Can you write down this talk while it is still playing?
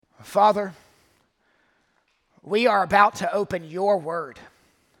Father, we are about to open your word.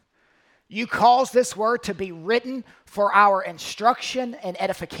 You caused this word to be written for our instruction and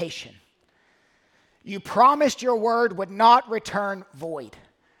edification. You promised your word would not return void.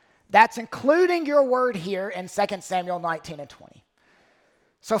 That's including your word here in 2 Samuel 19 and 20.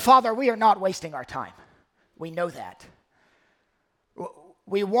 So, Father, we are not wasting our time. We know that.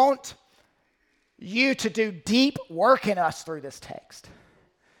 We want you to do deep work in us through this text.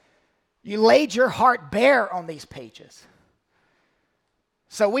 You laid your heart bare on these pages.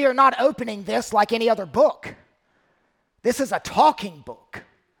 So we are not opening this like any other book. This is a talking book.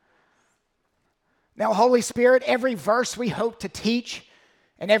 Now, Holy Spirit, every verse we hope to teach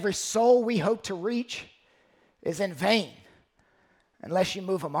and every soul we hope to reach is in vain unless you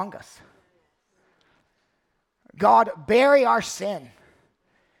move among us. God, bury our sin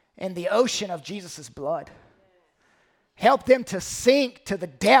in the ocean of Jesus' blood. Help them to sink to the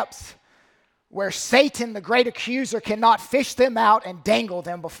depths where Satan, the great accuser, cannot fish them out and dangle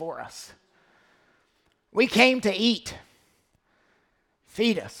them before us. We came to eat.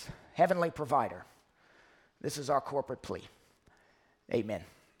 Feed us, Heavenly Provider. This is our corporate plea. Amen.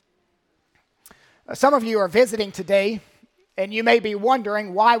 Some of you are visiting today, and you may be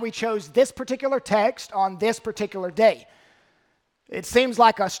wondering why we chose this particular text on this particular day. It seems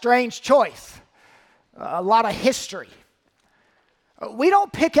like a strange choice, a lot of history. We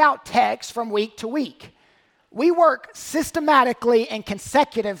don't pick out texts from week to week. We work systematically and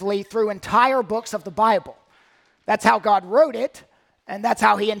consecutively through entire books of the Bible. That's how God wrote it, and that's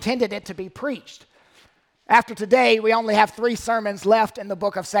how he intended it to be preached. After today, we only have 3 sermons left in the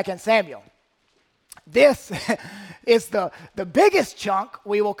book of 2 Samuel. This is the biggest chunk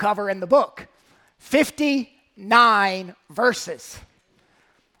we will cover in the book, 59 verses.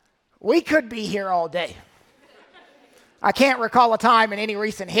 We could be here all day. I can't recall a time in any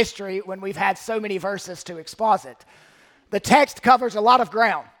recent history when we've had so many verses to exposit. The text covers a lot of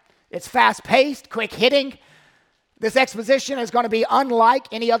ground. It's fast-paced, quick-hitting. This exposition is going to be unlike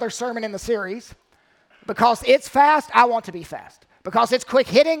any other sermon in the series. Because it's fast, I want to be fast. Because it's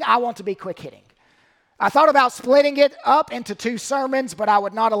quick-hitting, I want to be quick-hitting. I thought about splitting it up into 2 sermons, but I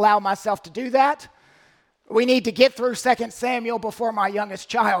would not allow myself to do that. We need to get through 2 Samuel before my youngest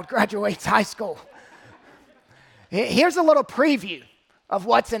child graduates high school. Here's a little preview of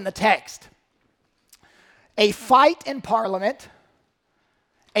what's in the text. A fight in Parliament,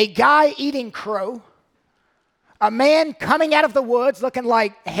 a guy eating crow, a man coming out of the woods looking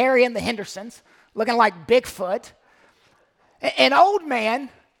like Harry and the Hendersons, looking like Bigfoot, an old man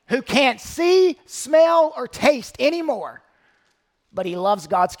who can't see, smell, or taste anymore, but he loves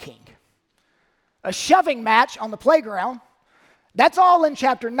God's king. A shoving match on the playground. That's all in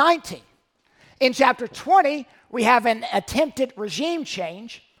chapter 19. In chapter 20, we have an attempted regime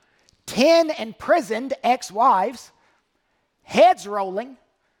change, 10 imprisoned ex-wives, heads rolling,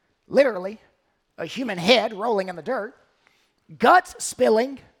 literally, a human head rolling in the dirt, guts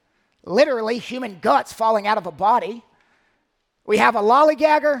spilling, literally, human guts falling out of a body. We have a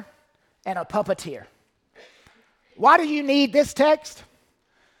lollygagger and a puppeteer. Why do you need this text?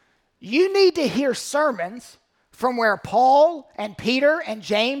 You need to hear sermons from where Paul and Peter and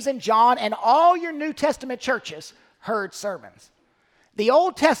James and John and all your New Testament churches heard sermons. The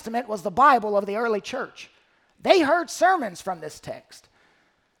Old Testament was the Bible of the early church. They heard sermons from this text.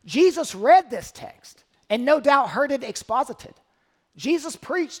 Jesus read this text and no doubt heard it exposited. Jesus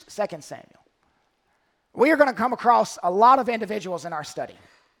preached 2 Samuel. We are going to come across a lot of individuals in our study.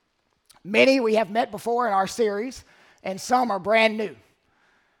 Many we have met before in our series, and some are brand new.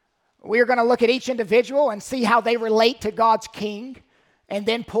 We are going to look at each individual and see how they relate to God's king, and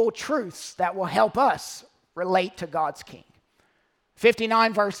then pull truths that will help us relate to God's king.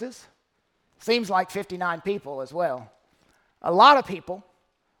 59 verses. Seems like 59 people as well. A lot of people,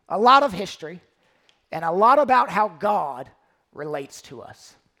 a lot of history, and a lot about how God relates to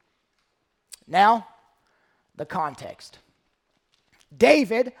us. Now, the context.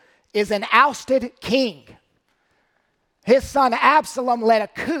 David is an ousted king. His son Absalom led a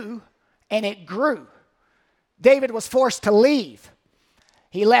coup, and it grew. David was forced to leave.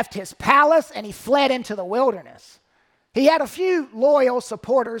 He left his palace, and he fled into the wilderness. He had a few loyal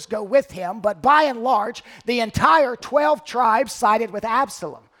supporters go with him, but by and large, the entire 12 tribes sided with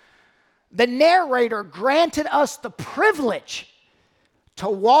Absalom. The narrator granted us the privilege to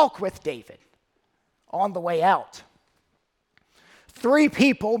walk with David on the way out. 3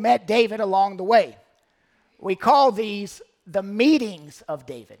 people met David along the way. We call these the meetings of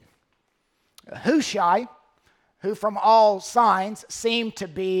David. Hushai, who from all signs seemed to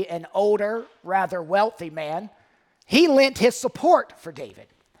be an older, rather wealthy man, he lent his support for David.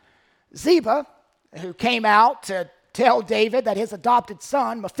 Ziba, who came out to tell David that his adopted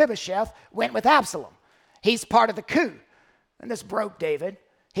son, Mephibosheth, went with Absalom. He's part of the coup. And this broke David.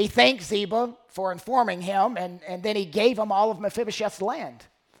 He thanked Ziba for informing him, and then he gave him all of Mephibosheth's land.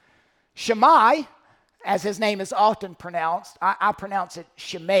 Shimei, as his name is often pronounced, I pronounce it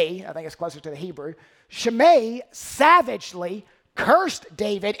Shimei, I think it's closer to the Hebrew. Shimei savagely cursed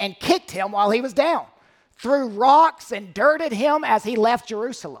David and kicked him while he was down, threw rocks and dirt at him as he left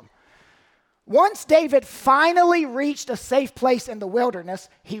Jerusalem. Once David finally reached a safe place in the wilderness,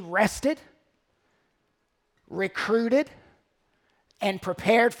 he rested, recruited, and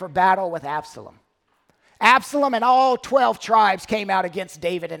prepared for battle with Absalom. Absalom and all 12 tribes came out against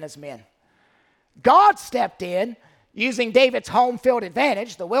David and his men. God stepped in, using David's home field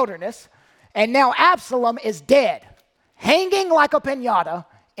advantage, the wilderness, and now Absalom is dead, hanging like a piñata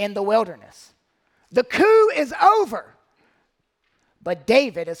in the wilderness. The coup is over, but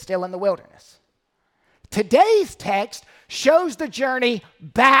David is still in the wilderness. Today's text shows the journey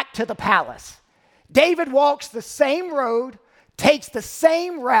back to the palace. David walks the same road, takes the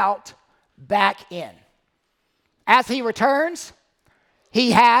same route back in. As he returns,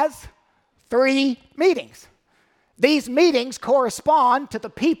 he has 3 meetings. These meetings correspond to the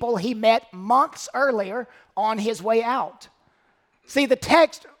people he met months earlier on his way out. See, the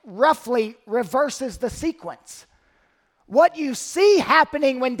text roughly reverses the sequence. What you see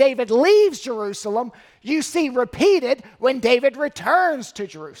happening when David leaves Jerusalem, you see repeated when David returns to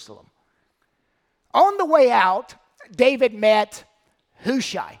Jerusalem. On the way out, David met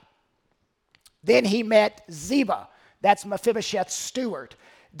Hushai. Then he met Ziba, that's Mephibosheth's steward.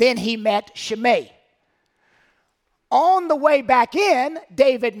 Then he met Shimei. On the way back in,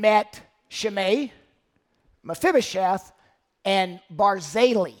 David met Shimei, Mephibosheth, and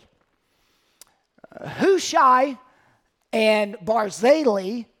Barzillai. Hushai and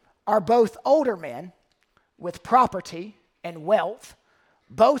Barzillai are both older men with property and wealth,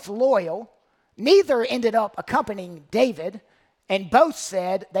 both loyal. Neither ended up accompanying David, and both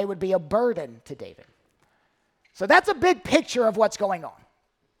said they would be a burden to David. So that's a big picture of what's going on.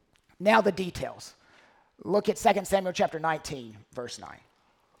 Now the details. Look at 2 Samuel chapter 19, verse 9.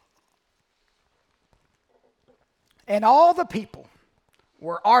 And all the people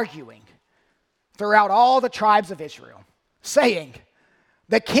were arguing throughout all the tribes of Israel, saying,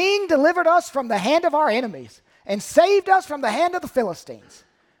 "The king delivered us from the hand of our enemies and saved us from the hand of the Philistines.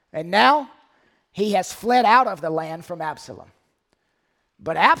 And now he has fled out of the land from Absalom.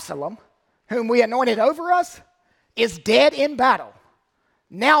 But Absalom, whom we anointed over us, is dead in battle.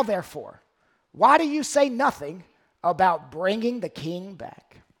 Now, therefore, why do you say nothing about bringing the king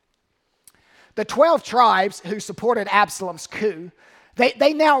back?" The 12 tribes who supported Absalom's coup,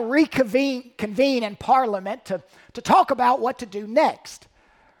 they now convene in parliament to talk about what to do next.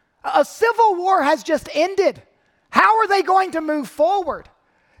 A civil war has just ended. How are they going to move forward?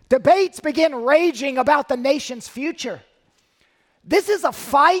 Debates begin raging about the nation's future. This is a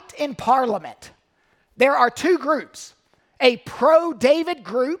fight in parliament. There are 2 groups, a pro-David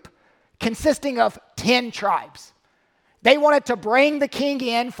group consisting of 10 tribes. They wanted to bring the king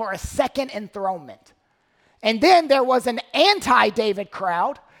in for a second enthronement. And then there was an anti-David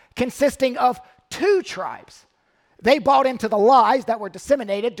crowd consisting of 2 tribes. They bought into the lies that were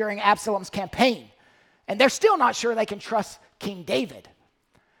disseminated during Absalom's campaign. And they're still not sure they can trust King David.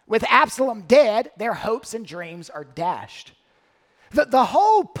 With Absalom dead, their hopes and dreams are dashed. The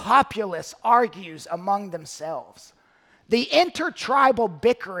whole populace argues among themselves. The intertribal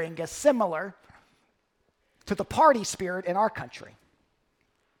bickering is similar to the party spirit in our country.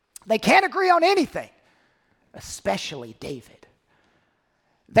 They can't agree on anything, especially David.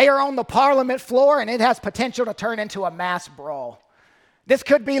 They are on the parliament floor, and it has potential to turn into a mass brawl. This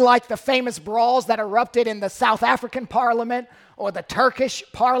could be like the famous brawls that erupted in the South African parliament or the Turkish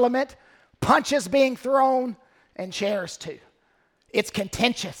parliament, punches being thrown and chairs too. It's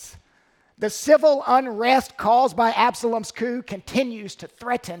contentious. The civil unrest caused by Absalom's coup continues to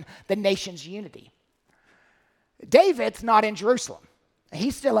threaten the nation's unity. David's not in Jerusalem.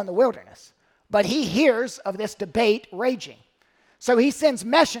 He's still in the wilderness, but he hears of this debate raging. So he sends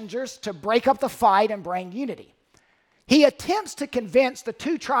messengers to break up the fight and bring unity. He attempts to convince the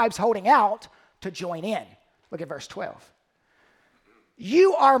 2 tribes holding out to join in. Look at verse 12.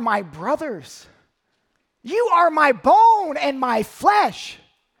 "You are my brothers. You are my bone and my flesh.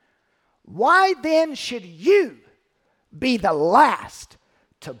 Why then should you be the last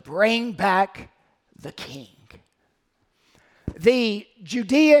to bring back the king?" The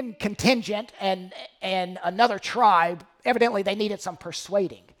Judean contingent and another tribe, evidently they needed some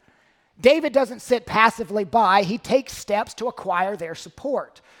persuading. David doesn't sit passively by. He takes steps to acquire their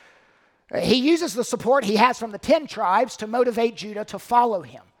support. He uses the support he has from the 10 tribes to motivate Judah to follow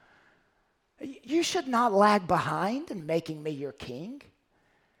him. You should not lag behind in making me your king.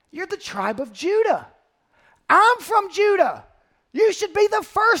 You're the tribe of Judah. I'm from Judah. You should be the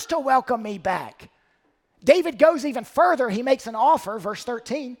first to welcome me back. David goes even further. He makes an offer, verse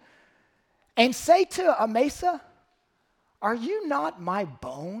 13, and say to Amasa, are you not my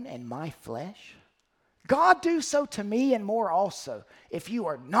bone and my flesh? God do so to me and more also, if you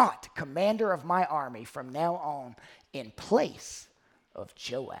are not commander of my army from now on in place of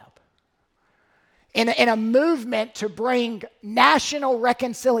Joab. In a movement to bring national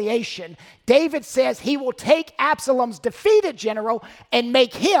reconciliation, David says he will take Absalom's defeated general and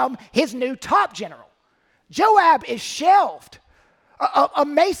make him his new top general. Joab is shelved.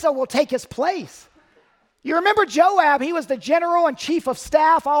 Amasa will take his place. You remember Joab, he was the general and chief of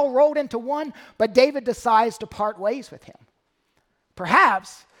staff all rolled into one, but David decides to part ways with him.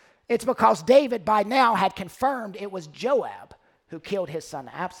 Perhaps it's because David by now had confirmed it was Joab who killed his son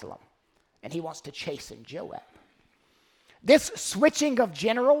Absalom, and he wants to chasten Joab. This switching of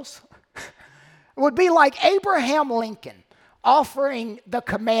generals would be like Abraham Lincoln offering the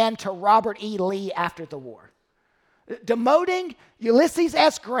command to Robert E. Lee after the war, demoting Ulysses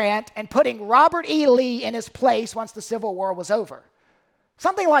S. Grant and putting Robert E. Lee in his place once the Civil War was over.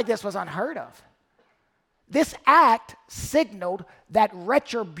 Something like this was unheard of. This act signaled that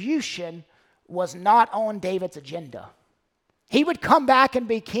retribution was not on David's agenda. He would come back and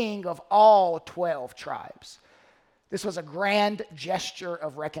be king of all 12 tribes. This was a grand gesture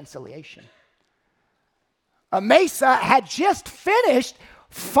of reconciliation. Amasa had just finished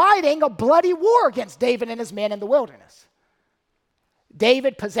fighting a bloody war against David and his men in the wilderness.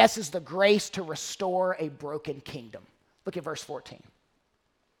 David possesses the grace to restore a broken kingdom. Look at verse 14.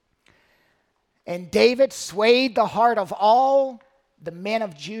 And David swayed the heart of all the men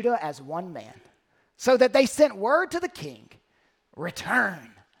of Judah as one man, so that they sent word to the king,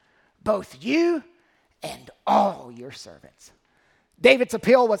 return, both you and all your servants. David's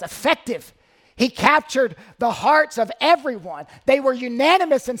appeal was effective. He captured the hearts of everyone. They were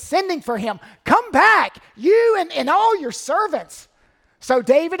unanimous in sending for him. Come back, you and all your servants. So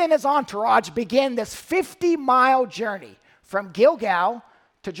David and his entourage began this 50-mile journey from Gilgal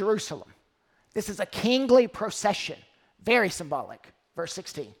to Jerusalem. This is a kingly procession, very symbolic. Verse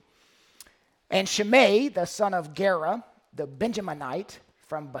 16. And Shimei, the son of Gera, the Benjaminite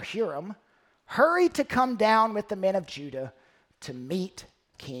from Bahurim, hurried to come down with the men of Judah to meet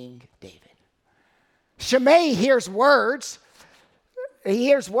King David. Shimei hears words. He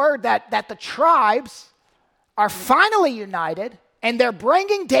hears word that the tribes are finally united and they're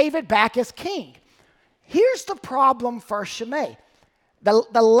bringing David back as king. Here's the problem for Shimei.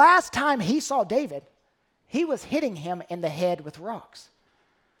 The last time he saw David, he was hitting him in the head with rocks.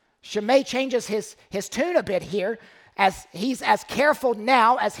 Shimei changes his tune a bit here, as he's as careful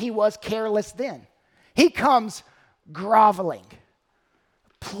now as he was careless then. He comes groveling.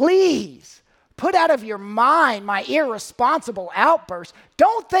 Please, put out of your mind my irresponsible outburst.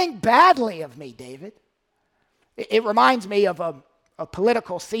 Don't think badly of me, David. It reminds me of a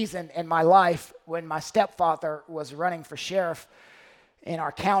political season in my life when my stepfather was running for sheriff in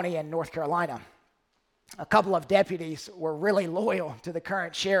our county in North Carolina. A couple of deputies were really loyal to the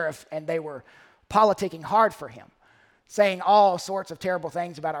current sheriff, and they were politicking hard for him, saying all sorts of terrible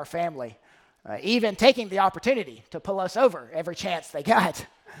things about our family, even taking the opportunity to pull us over every chance they got.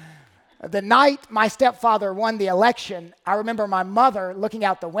 The night my stepfather won the election, I remember my mother looking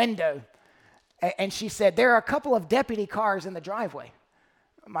out the window, and she said, there are a couple of deputy cars in the driveway.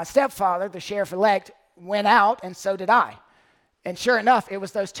 My stepfather, the sheriff-elect, went out, and so did I. And sure enough, it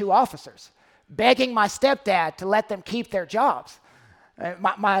was those two officers begging my stepdad to let them keep their jobs.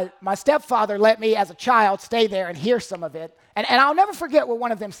 My stepfather let me, as a child, stay there and hear some of it. And I'll never forget what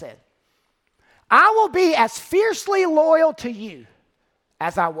one of them said. I will be as fiercely loyal to you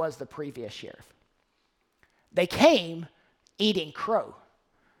as I was the previous sheriff. They came eating crow,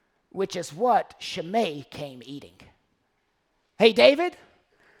 which is what Shimei came eating. Hey, David,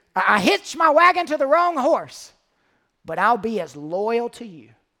 I hitched my wagon to the wrong horse, but I'll be as loyal to you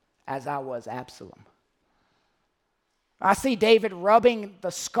as I was Absalom. I see David rubbing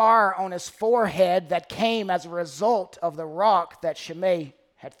the scar on his forehead that came as a result of the rock that Shimei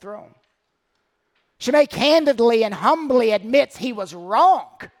had thrown. Shimei candidly and humbly admits he was wrong.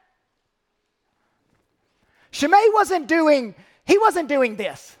 Shimei wasn't doing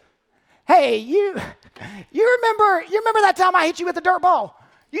this. Hey, you remember that time I hit you with a dirt ball?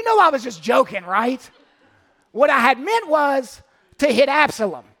 You know I was just joking, right? What I had meant was to hit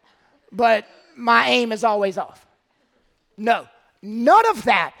Absalom, but my aim is always off. No, none of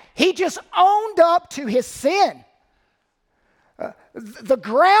that. He just owned up to his sin. The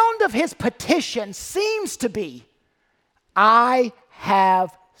ground of his petition seems to be, I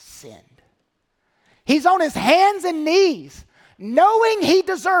have sinned. He's on his hands and knees. Knowing he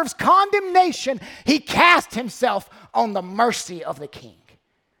deserves condemnation, he cast himself on the mercy of the king.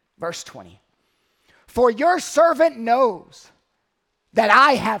 Verse 20. For your servant knows that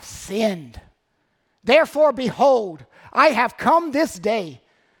I have sinned. Therefore, behold, I have come this day,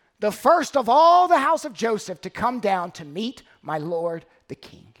 the first of all the house of Joseph, to come down to meet my Lord the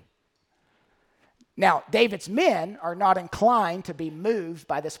king. Now, David's men are not inclined to be moved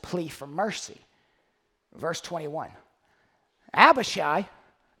by this plea for mercy. Verse 21. Abishai,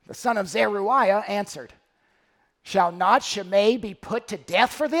 the son of Zeruiah, answered, shall not Shimei be put to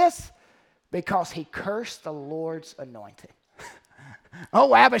death for this? Because he cursed the Lord's anointed.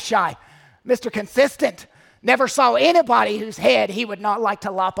 Oh, Abishai, Mr. Consistent, never saw anybody whose head he would not like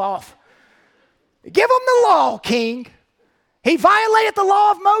to lop off. Give him the law, king. He violated the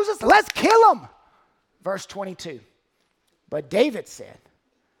law of Moses. Let's kill him. Verse 22. But David said,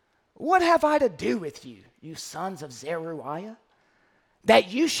 what have I to do with you, you sons of Zeruiah,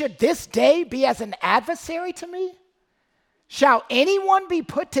 that you should this day be as an adversary to me? Shall anyone be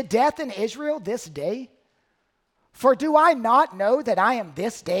put to death in Israel this day? For do I not know that I am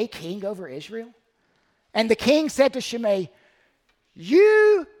this day king over Israel? And the king said to Shimei,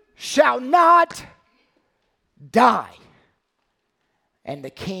 you shall not die. And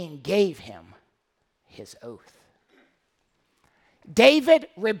the king gave him his oath. David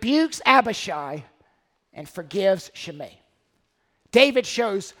rebukes Abishai and forgives Shimei. David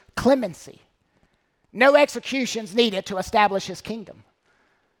shows clemency. No executions needed to establish his kingdom.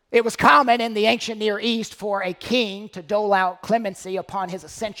 It was common in the ancient Near East for a king to dole out clemency upon his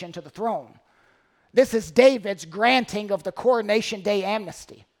ascension to the throne. This is David's granting of the Coronation Day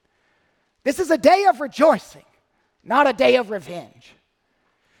amnesty. This is a day of rejoicing, not a day of revenge.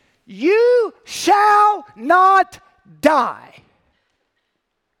 You shall not die.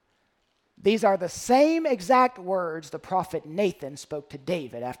 These are the same exact words the prophet Nathan spoke to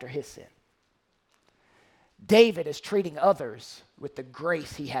David after his sin. David is treating others with the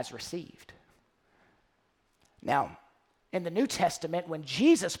grace he has received. Now, in the New Testament, when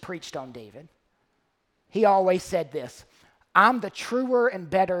Jesus preached on David, he always said this, I'm the truer and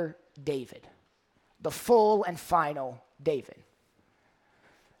better David, the full and final David.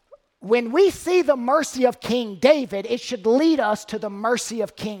 When we see the mercy of King David, it should lead us to the mercy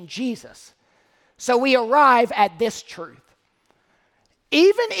of King Jesus. So we arrive at this truth.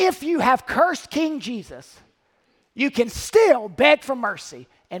 Even if you have cursed King Jesus, you can still beg for mercy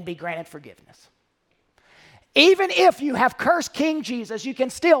and be granted forgiveness. Even if you have cursed King Jesus, you can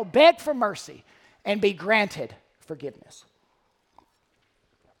still beg for mercy and be granted forgiveness.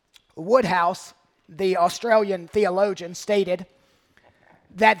 Woodhouse, the Australian theologian, stated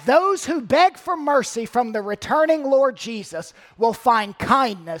that those who beg for mercy from the returning Lord Jesus will find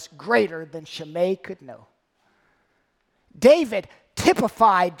kindness greater than Shimei could know. David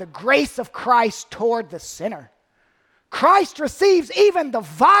typified the grace of Christ toward the sinner. Christ receives even the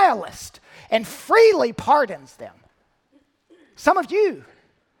vilest and freely pardons them. Some of you,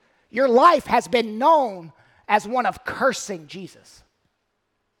 your life has been known as one of cursing Jesus.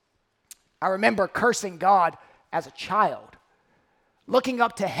 I remember cursing God as a child, looking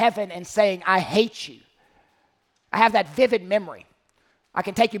up to heaven and saying, I hate you. I have that vivid memory. I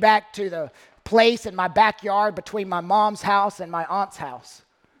can take you back to the place in my backyard between my mom's house and my aunt's house.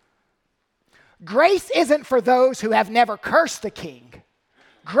 Grace isn't for those who have never cursed the king.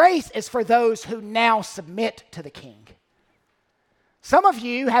 Grace is for those who now submit to the king. Some of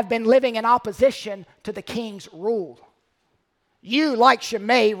you have been living in opposition to the king's rule. You, like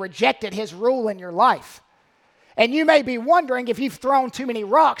Shimei, rejected his rule in your life. And you may be wondering if you've thrown too many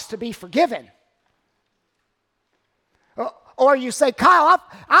rocks to be forgiven. Or you say, Kyle,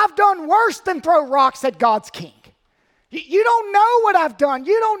 I've done worse than throw rocks at God's king. You don't know what I've done.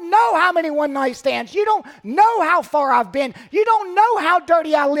 You don't know how many one-night stands. You don't know how far I've been. You don't know how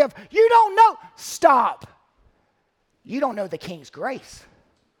dirty I live. You don't know. Stop. You don't know the king's grace.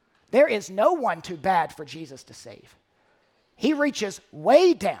 There is no one too bad for Jesus to save. He reaches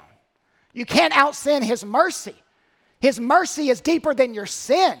way down. You can't out-sin his mercy. His mercy is deeper than your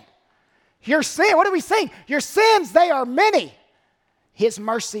sin. Your sin, what are we saying? Your sins, they are many. His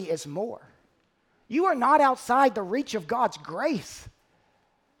mercy is more. You are not outside the reach of God's grace.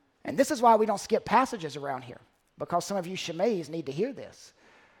 And this is why we don't skip passages around here, because some of you Shimeis need to hear this.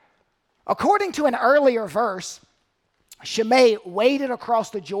 According to an earlier verse, Shimei waded across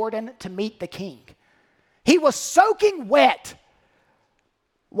the Jordan to meet the king. He was soaking wet.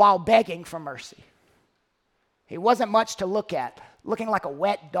 while begging for mercy. He wasn't much to look at, looking like a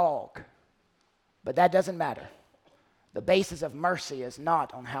wet dog. But that doesn't matter. The basis of mercy is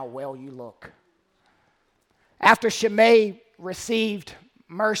not on how well you look. After Shimei received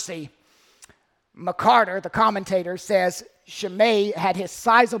mercy, McCarter, the commentator, says Shimei had his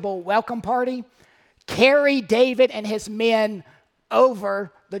sizable welcome party carry David and his men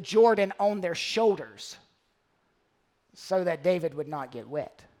over the Jordan on their shoulders so that David would not get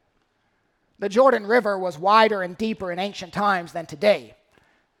wet. The Jordan River was wider and deeper in ancient times than today.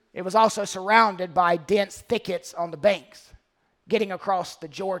 It was also surrounded by dense thickets on the banks. Getting across the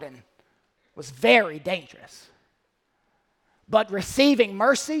Jordan was very dangerous. But receiving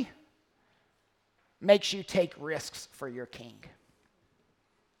mercy makes you take risks for your king.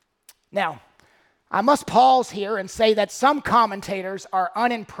 Now, I must pause here and say that some commentators are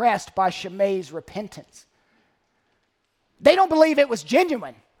unimpressed by Shimei's repentance. They don't believe it was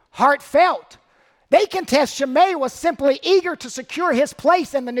genuine, heartfelt. They contest Shimei was simply eager to secure his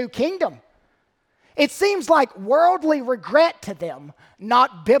place in the new kingdom. It seems like worldly regret to them,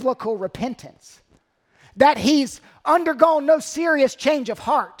 not biblical repentance. That he's undergone no serious change of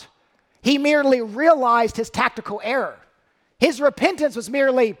heart. He merely realized his tactical error. His repentance was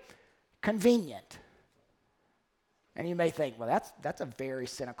merely convenient. And you may think, well, that's a very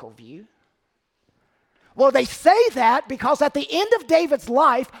cynical view. Well, they say that because at the end of David's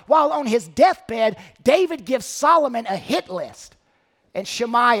life, while on his deathbed, David gives Solomon a hit list, and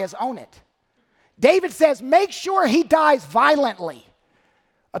Shimei is on it. David says, make sure he dies violently.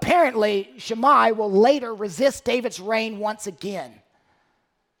 Apparently, Shimei will later resist David's reign once again,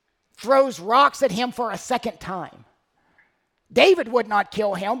 throws rocks at him for a second time. David would not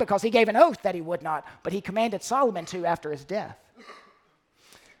kill him because he gave an oath that he would not, but he commanded Solomon to after his death.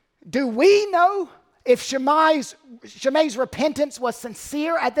 Do we know if Shimei's repentance was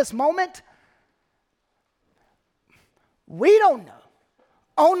sincere at this moment? We don't know.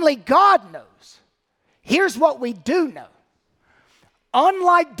 Only God knows. Here's what we do know.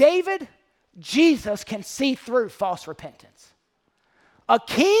 Unlike David, Jesus can see through false repentance. A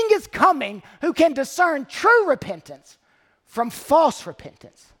king is coming who can discern true repentance from false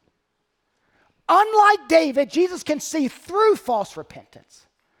repentance. Unlike David, Jesus can see through false repentance.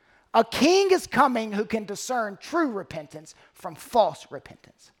 A king is coming who can discern true repentance from false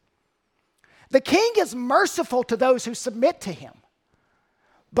repentance. The king is merciful to those who submit to him.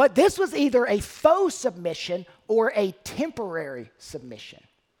 But this was either a faux submission or a temporary submission.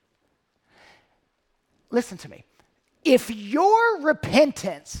 Listen to me. If your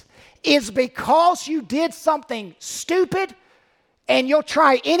repentance is because you did something stupid and you'll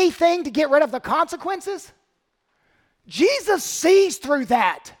try anything to get rid of the consequences, Jesus sees through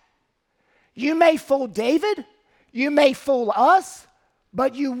that. You may fool David, you may fool us,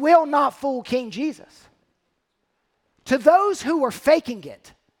 but you will not fool King Jesus. To those who are faking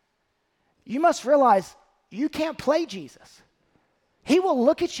it, you must realize you can't play Jesus. He will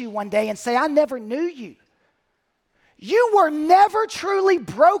look at you one day and say, I never knew you. You were never truly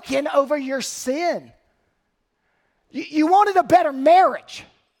broken over your sin. You wanted a better marriage.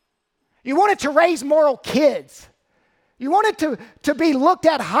 You wanted to raise moral kids. You wanted to be looked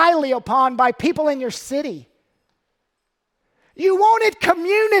at highly upon by people in your city. You wanted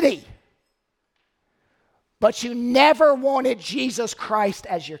community. But you never wanted Jesus Christ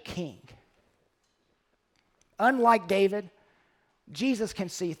as your king. Unlike David, Jesus can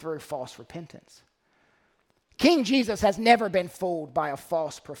see through false repentance. King Jesus has never been fooled by a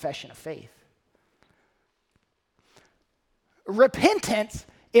false profession of faith. Repentance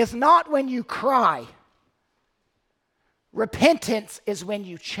is not when you cry. Repentance is when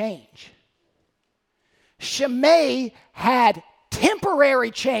you change. Shimei had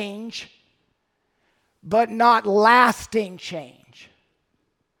temporary change, but not lasting change.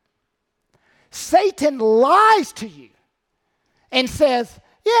 Satan lies to you and says,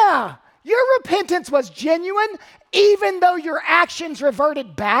 yeah, your repentance was genuine even though your actions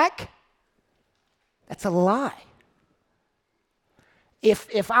reverted back. That's a lie.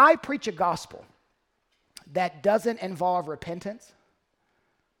 If I preach a gospel that doesn't involve repentance,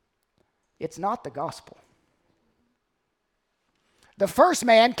 it's not the gospel. The first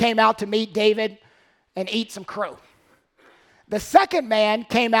man came out to meet David and eat some crow. The second man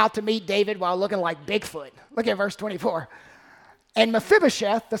came out to meet David while looking like Bigfoot. Look at verse 24. And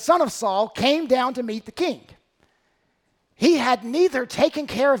Mephibosheth, the son of Saul, came down to meet the king. He had neither taken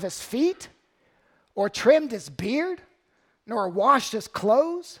care of his feet, or trimmed his beard, nor washed his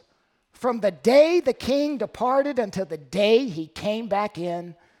clothes, from the day the king departed until the day he came back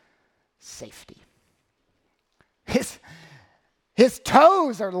in safety. His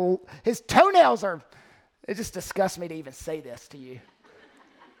toenails are, it just disgusts me to even say this to you.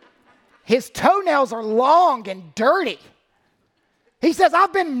 His toenails are long and dirty. He says,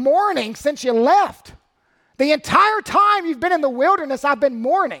 I've been mourning since you left. The entire time you've been in the wilderness, I've been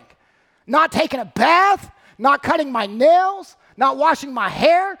mourning. Not taking a bath, not cutting my nails, not washing my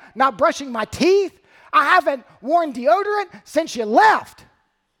hair, not brushing my teeth. I haven't worn deodorant since you left.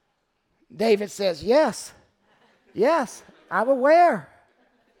 David says, yes, I'm aware.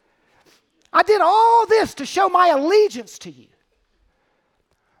 I did all this to show my allegiance to you.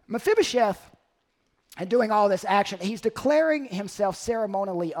 Mephibosheth, in doing all this action, he's declaring himself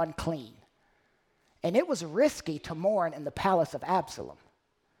ceremonially unclean. And it was risky to mourn in the palace of Absalom.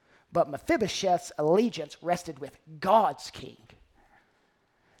 But Mephibosheth's allegiance rested with God's king.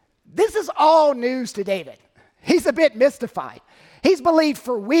 This is all news to David. He's a bit mystified. He's believed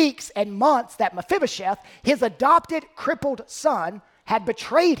for weeks and months that Mephibosheth, his adopted crippled son, had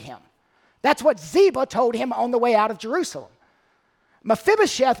betrayed him. That's what Ziba told him on the way out of Jerusalem.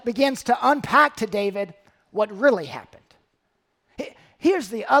 Mephibosheth begins to unpack to David what really happened. Here's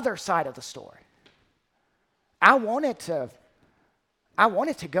the other side of the story. I wanted to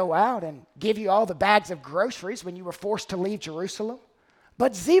go out and give you all the bags of groceries when you were forced to leave Jerusalem,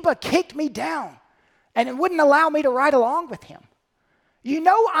 but Ziba kicked me down and it wouldn't allow me to ride along with him. You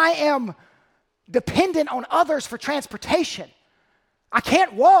know I am dependent on others for transportation. I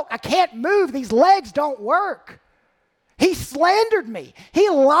can't walk. I can't move. These legs don't work. He slandered me. He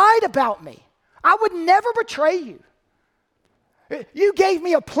lied about me. I would never betray you. You gave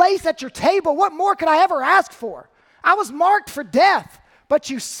me a place at your table. What more could I ever ask for? I was marked for death,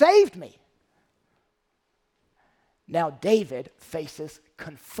 but you saved me. Now David faces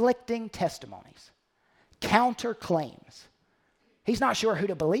conflicting testimonies, counterclaims. He's not sure who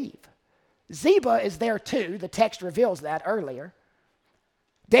to believe. Ziba is there too. The text reveals that earlier.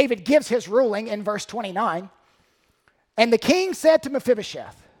 David gives his ruling in verse 29. And the king said to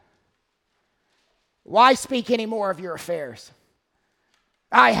Mephibosheth, why speak any more of your affairs?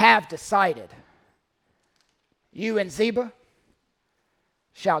 I have decided. You and Ziba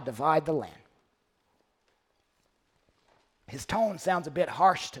shall divide the land. His tone sounds a bit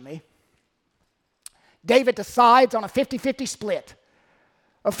harsh to me. David decides on a 50-50 split.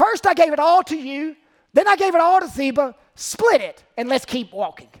 First I gave it all to you, then I gave it all to Ziba. Split it, and let's keep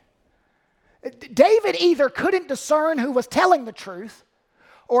walking. David either couldn't discern who was telling the truth,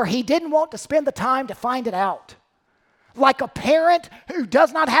 or he didn't want to spend the time to find it out. Like a parent who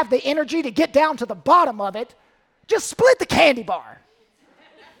does not have the energy to get down to the bottom of it, just split the candy bar.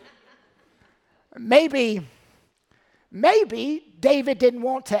 Maybe David didn't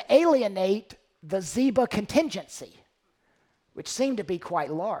want to alienate the Ziba contingency, which seemed to be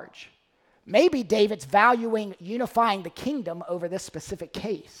quite large. Maybe David's valuing unifying the kingdom over this specific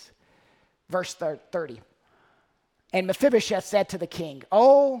case. Verse 30. And Mephibosheth said to the king,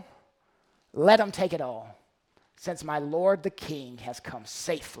 oh, let him take it all, since my lord the king has come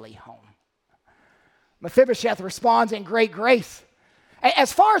safely home. Mephibosheth responds in great grace.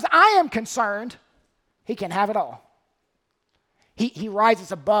 As far as I am concerned, he can have it all. He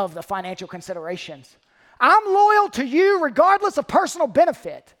rises above the financial considerations. I'm loyal to you regardless of personal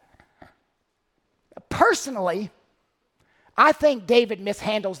benefit. Personally, I think David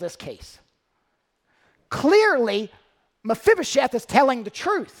mishandles this case. Clearly, Mephibosheth is telling the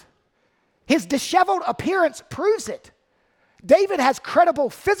truth. His disheveled appearance proves it. David has credible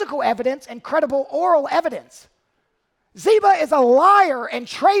physical evidence and credible oral evidence. Ziba is a liar and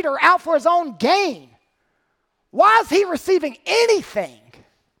traitor out for his own gain. Why is he receiving anything?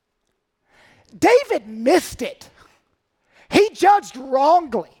 David missed it. He judged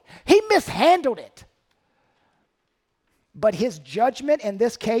wrongly. He mishandled it. But his judgment in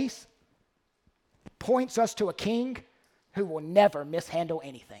this case points us to a king who will never mishandle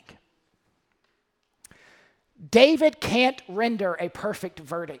anything. David can't render a perfect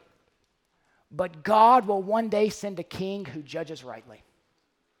verdict, but God will one day send a king who judges rightly.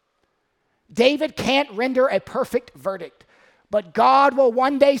 David can't render a perfect verdict, but God will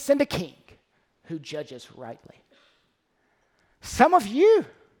one day send a king who judges rightly. Some of you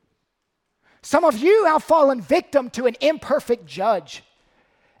have fallen victim to an imperfect judge,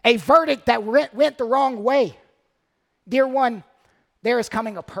 a verdict that went the wrong way. Dear one, there is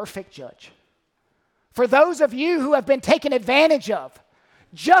coming a perfect judge. For those of you who have been taken advantage of,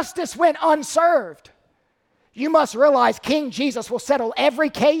 justice went unserved. You must realize King Jesus will settle every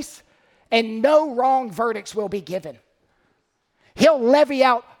case and no wrong verdicts will be given. He'll levy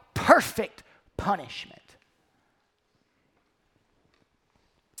out perfect punishment.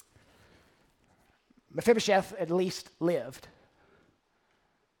 Mephibosheth at least lived.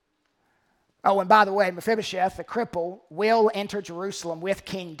 Oh, and by the way, Mephibosheth, the cripple, will enter Jerusalem with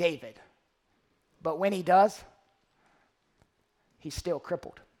King David. But when he does, he's still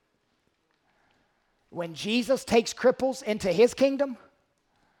crippled. When Jesus takes cripples into his kingdom,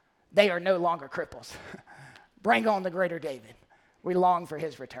 they are no longer cripples. Bring on the greater David. We long for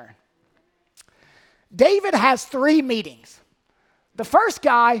his return. David has 3 meetings. The first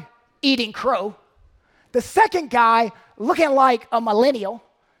guy, eating crow. The second guy, looking like a millennial.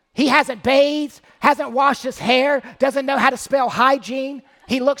 He hasn't bathed, hasn't washed his hair, doesn't know how to spell hygiene.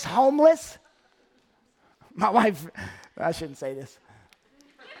 He looks homeless. My wife, I shouldn't say this.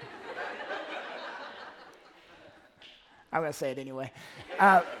 I'm going to say it anyway.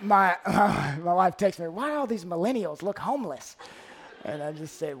 My wife texted me, why do all these millennials look homeless? And I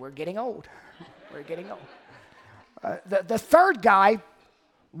just said, we're getting old. We're getting old. The third guy,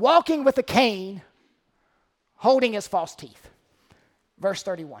 walking with a cane, holding his false teeth. Verse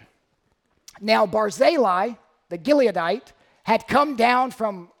 31. Now Barzillai, the Gileadite, had come down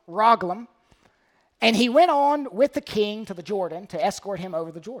from Rogelim, and he went on with the king to the Jordan to escort him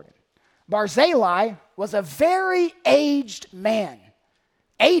over the Jordan. Barzillai was a very aged man,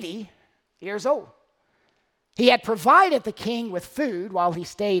 80 years old. He had provided the king with food while he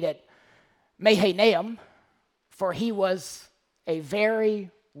stayed at Mahanaim, for he was a very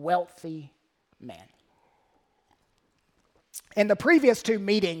wealthy man. In the previous 2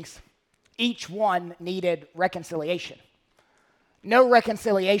 meetings, each one needed reconciliation. No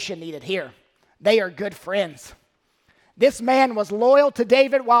reconciliation needed here. They are good friends. This man was loyal to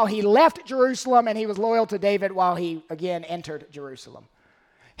David while he left Jerusalem, and he was loyal to David while he again entered Jerusalem.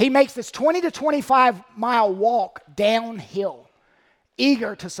 He makes this 20 to 25 mile walk downhill,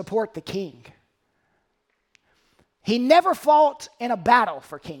 eager to support the king. He never fought in a battle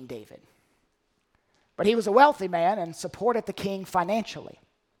for King David, but he was a wealthy man and supported the king financially.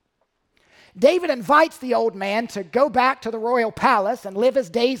 David invites the old man to go back to the royal palace and live his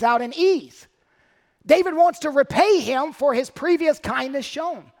days out in ease. David wants to repay him for his previous kindness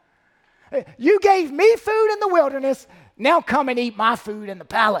shown. You gave me food in the wilderness, now come and eat my food in the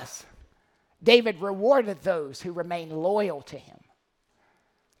palace. David rewarded those who remained loyal to him.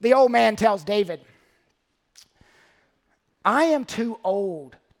 The old man tells David, I am too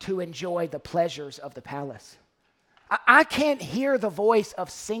old to enjoy the pleasures of the palace. I can't hear the voice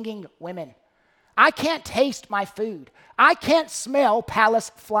of singing women. I can't taste my food. I can't smell palace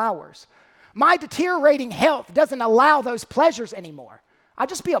flowers. My deteriorating health doesn't allow those pleasures anymore. I'll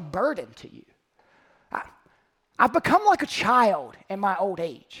just be a burden to you. I've become like a child in my old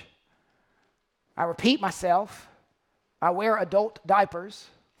age. I repeat myself. I wear adult diapers.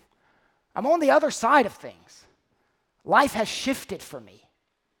 I'm on the other side of things. Life has shifted for me.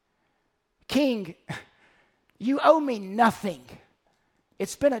 King, you owe me nothing.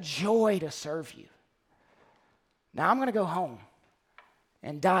 It's been a joy to serve you. Now I'm going to go home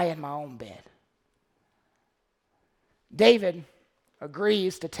and die in my own bed. David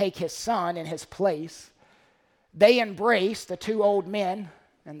agrees to take his son in his place. They embrace the 2 old men,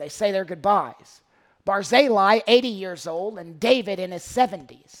 and they say their goodbyes. Barzillai, 80 years old, and David in his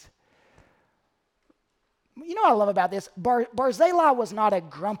 70s. You know what I love about this? Barzillai was not a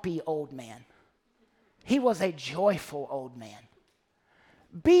grumpy old man. He was a joyful old man.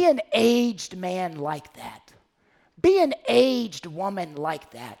 Be an aged man like that. Be an aged woman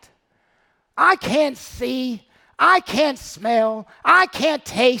like that. I can't see, I can't smell, I can't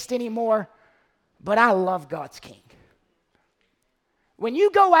taste anymore, but I love God's King. When you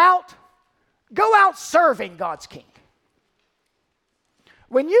go out serving God's King.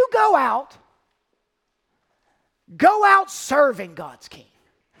 When you go out serving God's King.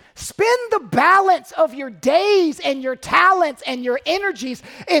 Spend the balance of your days and your talents and your energies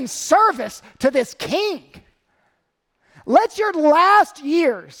in service to this King. Let your last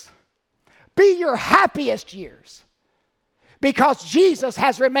years be your happiest years, because Jesus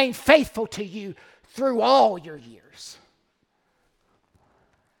has remained faithful to you through all your years.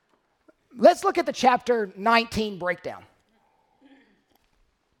 Let's look at the chapter 19 breakdown.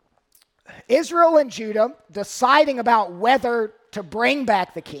 Israel and Judah deciding about whether to bring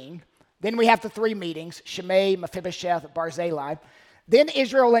back the king. Then we have the 3 meetings, Shimei, Mephibosheth, Barzillai. Then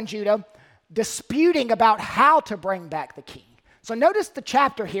Israel and Judah disputing about how to bring back the king. So notice the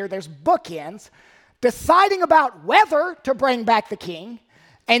chapter here, there's bookends, deciding about whether to bring back the king,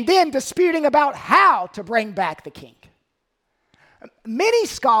 and then disputing about how to bring back the king. Many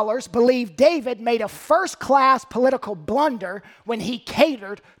scholars believe David made a first-class political blunder when he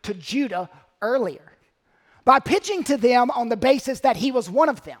catered to Judah earlier, by pitching to them on the basis that he was one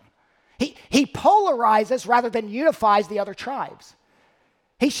of them. He polarizes rather than unifies the other tribes.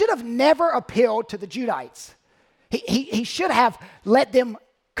 He should have never appealed to the Judites. He should have let them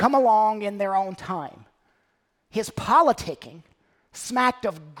come along in their own time. His politicking smacked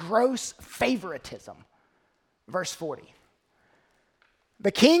of gross favoritism. Verse 40.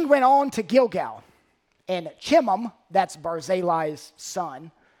 The king went on to Gilgal, and Chimham, that's Barzillai's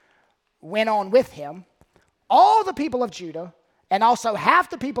son, went on with him. All the people of Judah and also half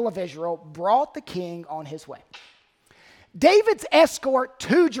the people of Israel brought the king on his way. David's escort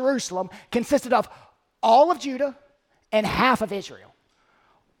to Jerusalem consisted of all of Judah and half of Israel.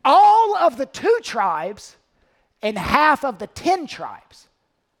 All of the 2 tribes and half of the 10 tribes.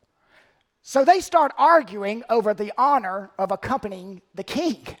 So they start arguing over the honor of accompanying the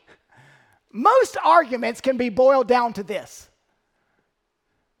king. Most arguments can be boiled down to this: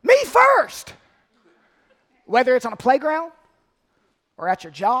 me first. Whether it's on a playground or at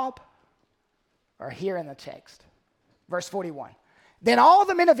your job or here in the text. Verse 41. Then all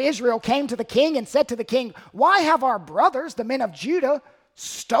the men of Israel came to the king and said to the king, why have our brothers, the men of Judah,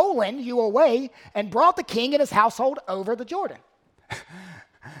 stolen you away and brought the king and his household over the Jordan?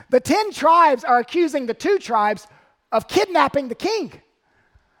 The 10 tribes are accusing the 2 tribes of kidnapping the king.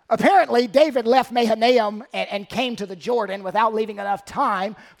 Apparently, David left Mahanaim and came to the Jordan without leaving enough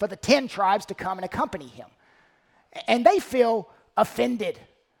time for the 10 tribes to come and accompany him. And they feel offended.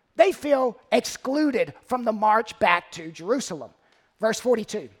 They feel excluded from the march back to Jerusalem. Verse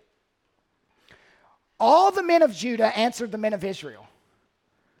 42. All the men of Judah answered the men of Israel,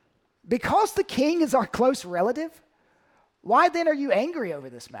 because the king is our close relative, why then are you angry over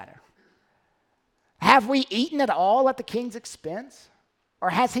this matter? Have we eaten at all at the king's expense? Or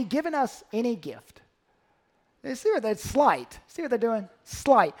has he given us any gift? You see what they're slight. See what they're doing?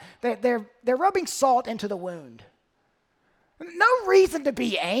 Slight. They're rubbing salt into the wound. No reason to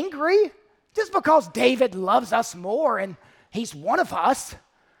be angry. Just because David loves us more and he's one of us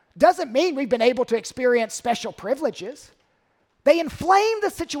doesn't mean we've been able to experience special privileges. They inflame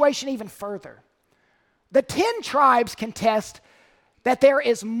the situation even further. The 10 tribes contest that there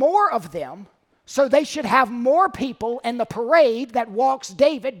is more of them, so they should have more people in the parade that walks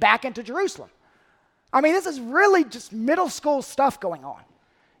David back into Jerusalem. I mean, this is really just middle school stuff going on.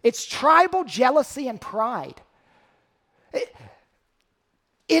 It's tribal jealousy and pride.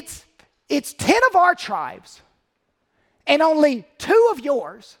 It's 10 of our tribes and only 2 of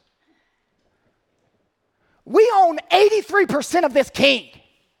yours. We own 83% of this king.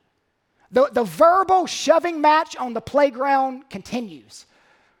 The verbal shoving match on the playground continues.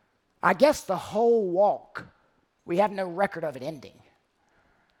 I guess the whole walk, we have no record of it ending.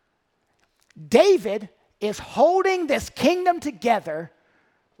 David is holding this kingdom together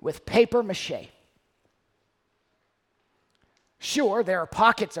with paper mache. Sure, there are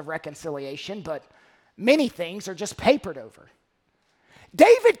pockets of reconciliation, but many things are just papered over.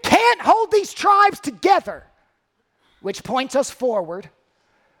 David can't hold these tribes together, which points us forward.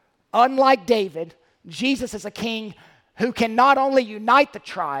 Unlike David, Jesus is a king who can not only unite the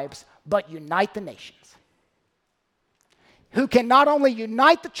tribes, but unite the nations. Who can not only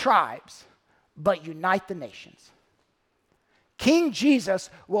unite the tribes, but unite the nations. King Jesus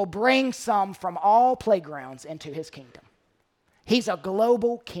will bring some from all playgrounds into his kingdom. He's a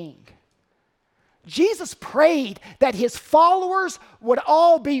global king. Jesus prayed that his followers would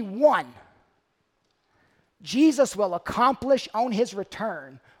all be one. Jesus will accomplish on his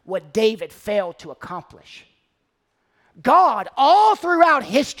return what David failed to accomplish. God, all throughout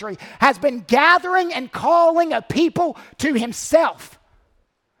history, has been gathering and calling a people to himself.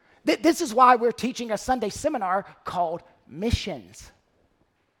 This is why we're teaching a Sunday seminar called Missions.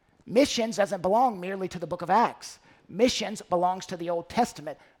 Missions doesn't belong merely to the book of Acts. Missions belongs to the Old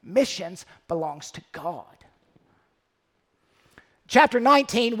Testament. Missions belongs to God. Chapter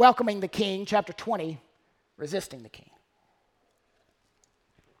 19, welcoming the king. Chapter 20, resisting the king.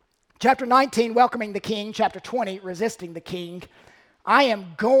 Chapter 19, welcoming the king. Chapter 20, resisting the king. I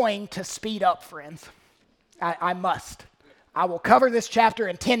am going to speed up, friends. I must. I will cover this chapter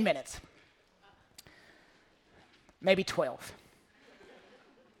in 10 minutes. Maybe 12.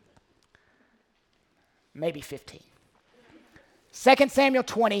 Maybe 15. 2 Samuel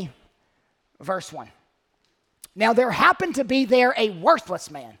 20, verse 1. Now there happened to be there a worthless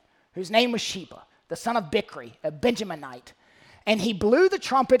man whose name was Sheba, the son of Bichri, a Benjaminite. And he blew the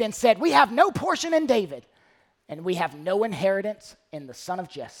trumpet and said, we have no portion in David, and we have no inheritance in the son of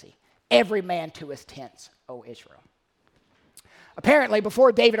Jesse. Every man to his tents, O Israel. Apparently,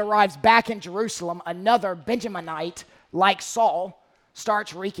 before David arrives back in Jerusalem, another Benjaminite, like Saul,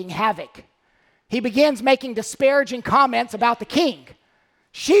 starts wreaking havoc. He begins making disparaging comments about the king.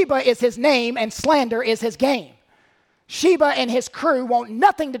 Sheba is his name, and slander is his game. Sheba and his crew want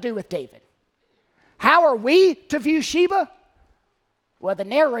nothing to do with David. How are we to view Sheba? Well, the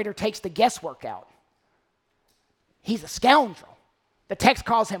narrator takes the guesswork out. He's a scoundrel. The text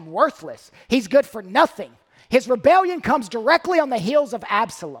calls him worthless. He's good for nothing. His rebellion comes directly on the heels of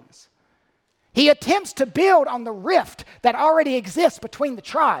Absalom's. He attempts to build on the rift that already exists between the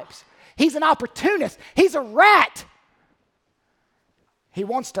tribes. He's an opportunist. He's a rat. He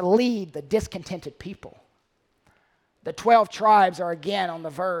wants to lead the discontented people. The 12 tribes are again on the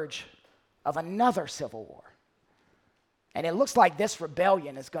verge of another civil war. And it looks like this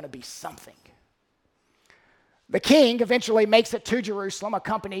rebellion is going to be something. The king eventually makes it to Jerusalem,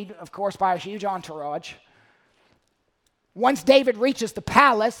 accompanied, of course, by a huge entourage. Once David reaches the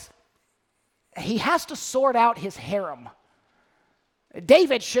palace, he has to sort out his harem.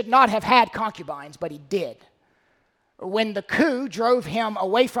 David should not have had concubines, but he did. When the coup drove him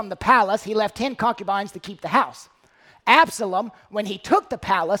away from the palace, he left 10 concubines to keep the house. Absalom, when he took the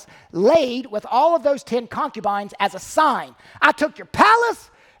palace, laid with all of those 10 concubines as a sign. I took your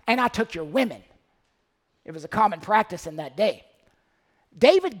palace and I took your women. It was a common practice in that day.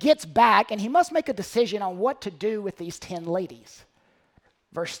 David gets back and he must make a decision on what to do with these 10 ladies.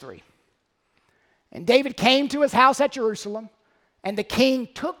 Verse 3. And David came to his house at Jerusalem, and the king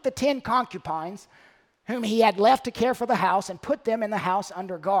took the 10 concubines whom he had left to care for the house and put them in the house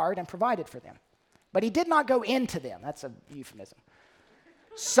under guard and provided for them. But he did not go into them. That's a euphemism.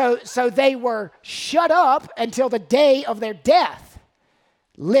 So they were shut up until the day of their death,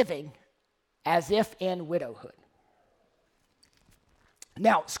 living as if in widowhood.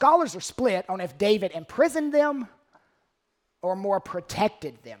 Now, scholars are split on if David imprisoned them or more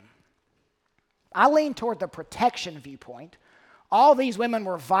protected them. I lean toward the protection viewpoint. All these women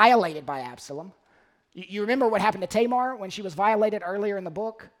were violated by Absalom. You remember what happened to Tamar when she was violated earlier in the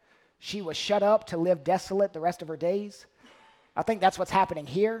book? She was shut up to live desolate the rest of her days. I think that's what's happening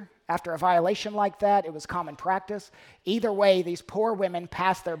here. After a violation like that, it was common practice. Either way, these poor women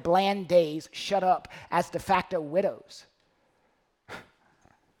passed their bland days shut up as de facto widows.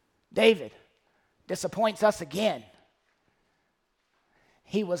 David disappoints us again.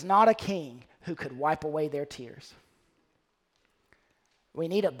 He was not a king who could wipe away their tears. We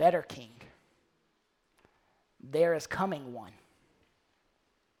need a better king. There is coming one.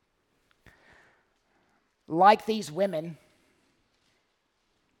 Like these women,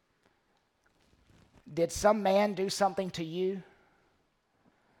 did some man do something to you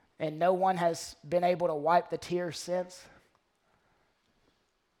and no one has been able to wipe the tears since?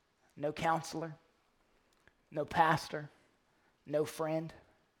 No counselor, no pastor, no friend.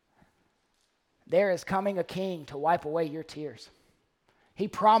 There is coming a king to wipe away your tears. He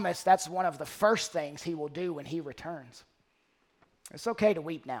promised that's one of the first things he will do when he returns. It's okay to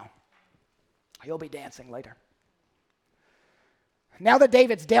weep now. You'll be dancing later. Now that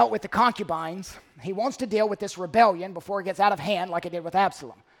David's dealt with the concubines, he wants to deal with this rebellion before it gets out of hand like it did with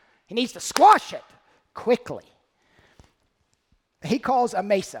Absalom. He needs to squash it quickly. He calls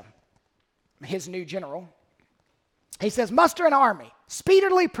Amasa, his new general. He says, muster an army,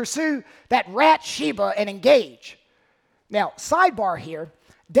 speedily pursue that rat Sheba and engage. Now, sidebar here,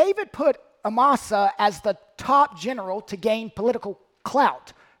 David put Amasa as the top general to gain political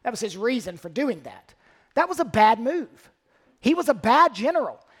clout. That was his reason for doing that. That was a bad move. He was a bad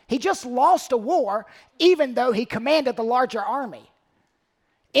general. He just lost a war even though he commanded the larger army.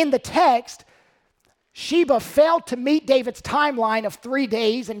 In the text, Sheba failed to meet David's timeline of 3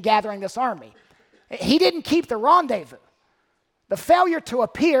 days in gathering this army. He didn't keep the rendezvous. The failure to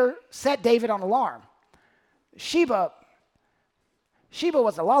appear set David on alarm. Sheba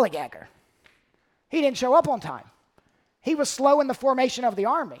was a lollygagger. He didn't show up on time. He was slow in the formation of the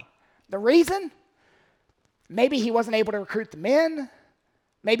army. The reason? Maybe he wasn't able to recruit the men.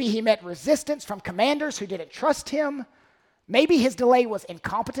 Maybe he met resistance from commanders who didn't trust him. Maybe his delay was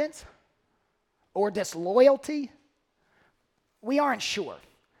incompetence or disloyalty. We aren't sure.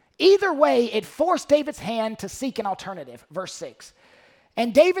 Either way, it forced David's hand to seek an alternative. Verse 6.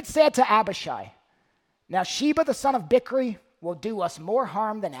 And David said to Abishai, now Sheba the son of Bichri will do us more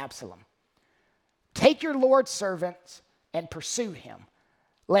harm than Absalom. Take your Lord's servants and pursue him,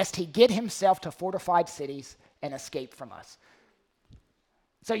 lest he get himself to fortified cities and escape from us.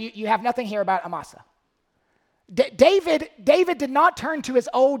 So you have nothing here about Amasa. David did not turn to his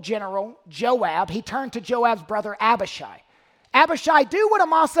old general, Joab. He turned to Joab's brother, Abishai. Abishai, do what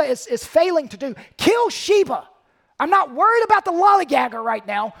Amasa is failing to do. Kill Sheba. I'm not worried about the lollygagger right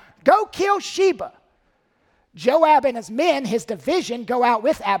now. Go kill Sheba. Joab and his men, his division, go out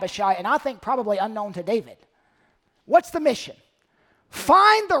with Abishai, and I think probably unknown to David. What's the mission?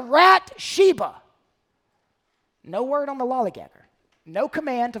 Find the rat Sheba. No word on the lollygagger. No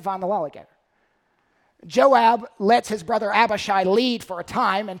command to find the lollygagger. Joab lets his brother Abishai lead for a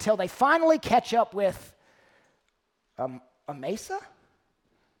time until they finally catch up with Amasa.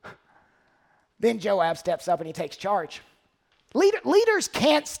 Then Joab steps up and he takes charge. Leaders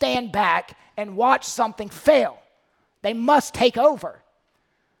can't stand back and watch something fail. They must take over.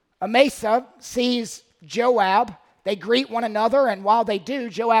 Amasa sees Joab. They greet one another, and while they do,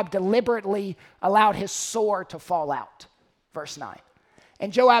 Joab deliberately allowed his sword to fall out. Verse 9.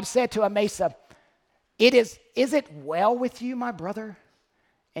 And Joab said to Amasa, Is it well with you, my brother?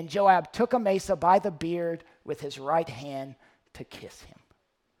 And Joab took Amasa by the beard with his right hand to kiss him.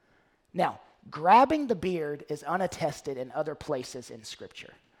 Now, grabbing the beard is unattested in other places in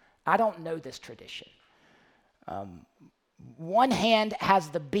Scripture. I don't know this tradition. One hand has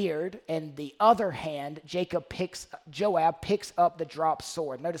the beard, and the other hand, Joab picks up the dropped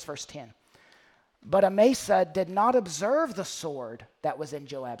sword. Notice verse 10. But Amasa did not observe the sword that was in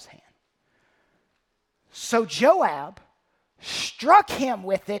Joab's hand. So Joab struck him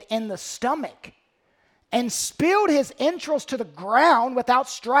with it in the stomach and spilled his entrails to the ground without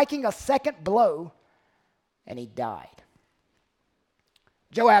striking a second blow, and he died.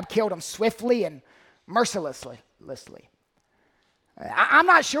 Joab killed him swiftly and mercilessly. I'm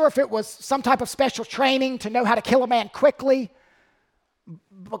not sure if it was some type of special training to know how to kill a man quickly,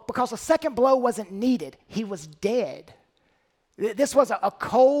 because a second blow wasn't needed. He was dead. This was a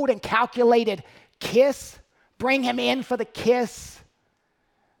cold and calculated kiss. Bring him in for the kiss.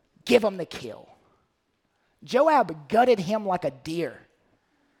 Give him the kill. Joab gutted him like a deer.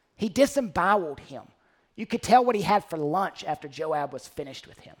 He disemboweled him. You could tell what he had for lunch after Joab was finished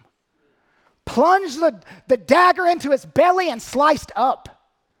with him. Plunged the dagger into his belly and sliced up.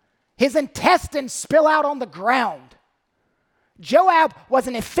 His intestines spill out on the ground. Joab was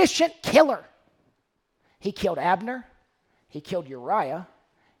an efficient killer. He killed Abner. He killed Uriah.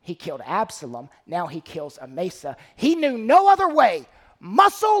 He killed Absalom. Now he kills Amasa. He knew no other way.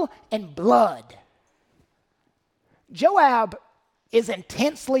 Muscle and blood. Joab is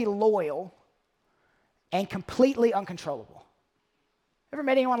intensely loyal and completely uncontrollable. Ever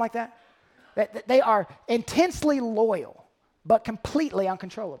met anyone like that? They are intensely loyal, but completely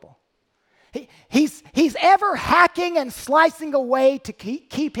uncontrollable. He's ever hacking and slicing away to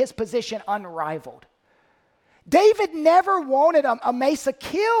keep his position unrivaled. David never wanted Amasa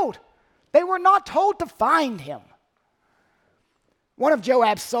killed. They were not told to find him. One of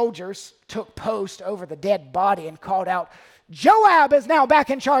Joab's soldiers took post over the dead body and called out, Joab is now back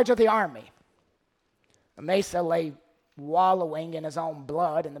in charge of the army. Amasa lay wallowing in his own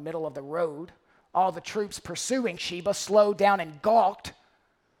blood in the middle of the road. All the troops pursuing Sheba slowed down and gawked.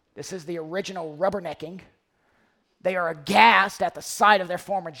 This is the original rubbernecking. They are aghast at the sight of their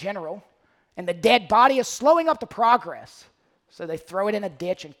former general, and the dead body is slowing up the progress. So they throw it in a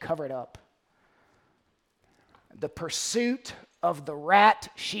ditch and cover it up. The pursuit of the rat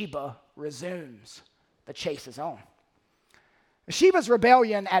Sheba resumes. The chase is on. Sheba's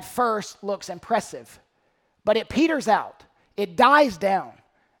rebellion at first looks impressive, but it peters out. It dies down.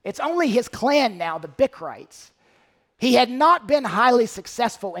 It's only his clan now, the Bichrites. He had not been highly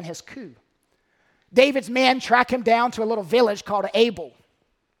successful in his coup. David's men track him down to a little village called Abel.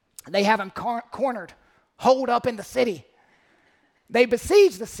 They have him cornered, holed up in the city. They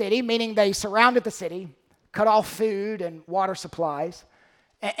besieged the city, meaning they surrounded the city, cut off food and water supplies.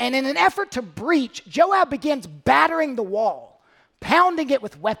 And in an effort to breach, Joab begins battering the wall, pounding it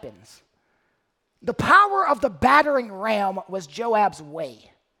with weapons. The power of the battering ram was Joab's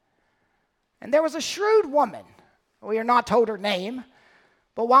way. And there was a shrewd woman. We are not told her name,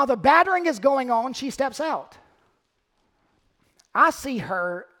 but while the battering is going on, she steps out. I see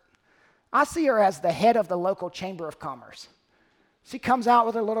her as the head of the local chamber of commerce. She comes out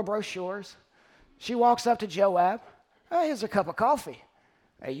with her little brochures. She walks up to Joab. Oh, here's a cup of coffee.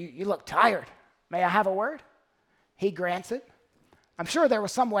 Hey, you look tired. May I have a word? He grants it. I'm sure there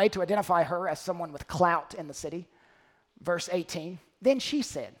was some way to identify her as someone with clout in the city. Verse 18, then she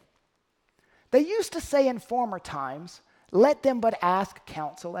said, they used to say in former times, let them but ask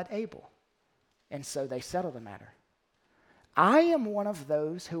counsel at Abel. And so they settle the matter. I am one of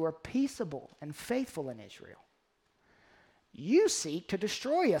those who are peaceable and faithful in Israel. You seek to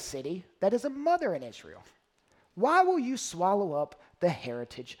destroy a city that is a mother in Israel. Why will you swallow up the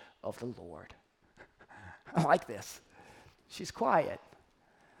heritage of the Lord? I like this. She's quiet,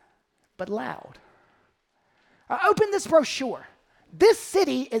 but loud. Open this brochure. This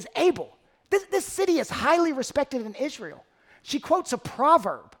city is Abel. This city is highly respected in Israel. She quotes a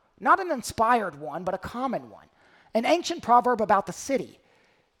proverb, not an inspired one, but a common one, an ancient proverb about the city.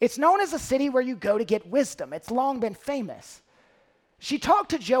 It's known as a city where you go to get wisdom. It's long been famous. She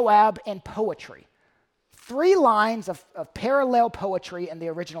talked to Joab in poetry. 3 lines of parallel poetry in the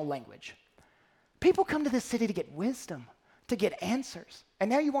original language. People come to this city to get wisdom, to get answers. And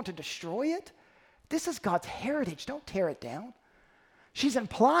now you want to destroy it? This is God's heritage. Don't tear it down. She's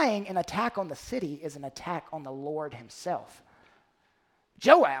implying an attack on the city is an attack on the Lord himself.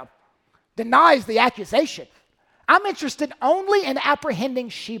 Joab denies the accusation. I'm interested only in apprehending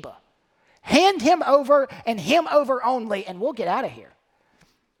Sheba. Hand him over and him over only, and we'll get out of here.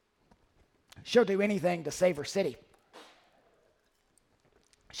 She'll do anything to save her city.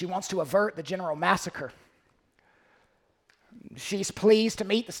 She wants to avert the general massacre. She's pleased to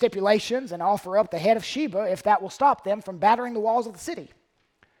meet the stipulations and offer up the head of Sheba if that will stop them from battering the walls of the city.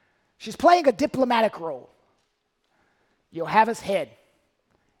 She's playing a diplomatic role. You'll have his head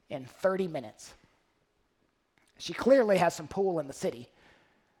in 30 minutes. She clearly has some pull in the city.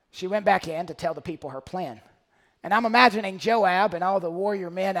 She went back in to tell the people her plan. And I'm imagining Joab and all the warrior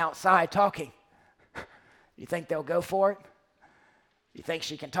men outside talking. You think they'll go for it? You think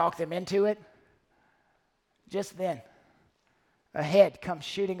she can talk them into it? Just then, a head comes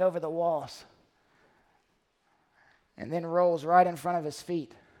shooting over the walls and then rolls right in front of his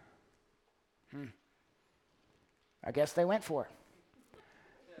feet. I guess they went for it.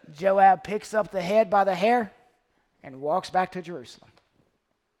 Joab picks up the head by the hair and walks back to Jerusalem.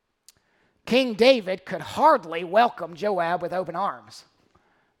 King David could hardly welcome Joab with open arms,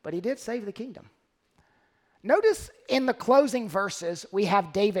 but he did save the kingdom. Notice in the closing verses, we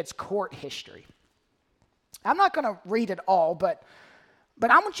have David's court history. I'm not going to read it all, but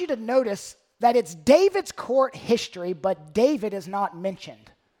I want you to notice that it's David's court history, but David is not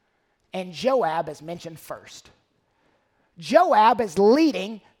mentioned, and Joab is mentioned first. Joab is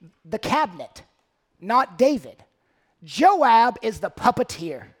leading the cabinet, not David. Joab is the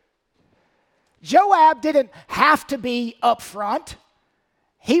puppeteer. Joab didn't have to be up front.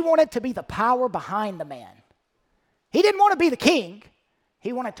 He wanted to be the power behind the man. He didn't want to be the king.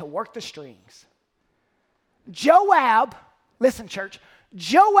 He wanted to work the strings. Joab, listen, church,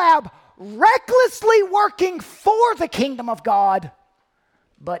 Joab recklessly working for the kingdom of God,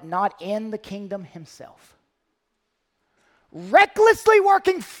 but not in the kingdom himself. Recklessly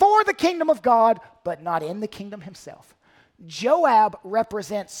working for the kingdom of God, but not in the kingdom himself. Joab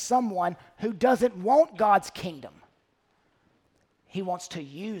represents someone who doesn't want God's kingdom. He wants to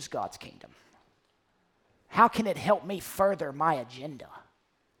use God's kingdom. How can it help me further my agenda?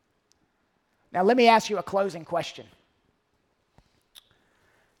 Now, let me ask you a closing question.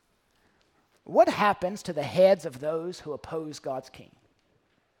 What happens to the heads of those who oppose God's king?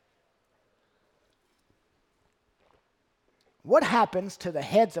 What happens to the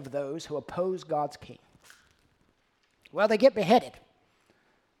heads of those who oppose God's king? Well, they get beheaded.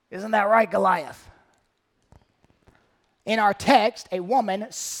 Isn't that right, Goliath? In our text, a woman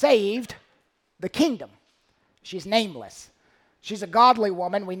saved the kingdom. She's nameless. She's a godly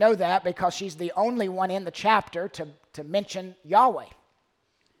woman. We know that because she's the only one in the chapter to mention Yahweh.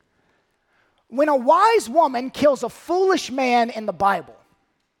 When a wise woman kills a foolish man in the Bible,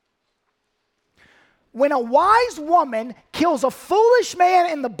 when a wise woman kills a foolish man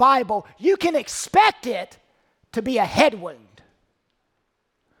in the Bible, you can expect it to be a head wound.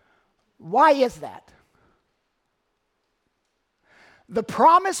 Why is that? The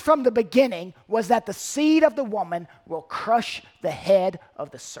promise from the beginning was that the seed of the woman will crush the head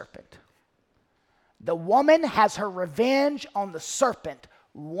of the serpent. The woman has her revenge on the serpent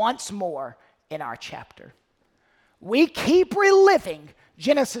once more in our chapter. We keep reliving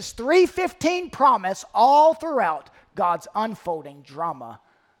Genesis 3:15 promise all throughout God's unfolding drama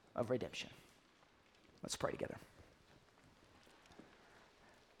of redemption. Let's pray together.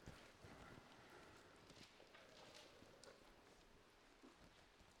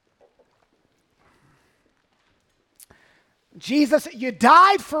 Jesus, you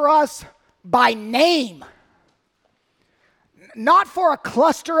died for us by name, not for a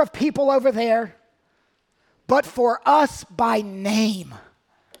cluster of people over there, but for us by name.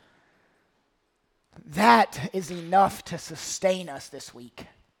 That is enough to sustain us this week.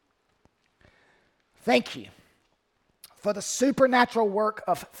 Thank you for the supernatural work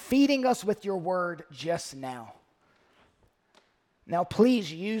of feeding us with your word just now. Now,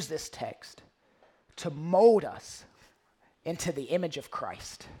 please use this text to mold us into the image of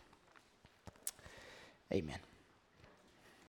Christ. Amen.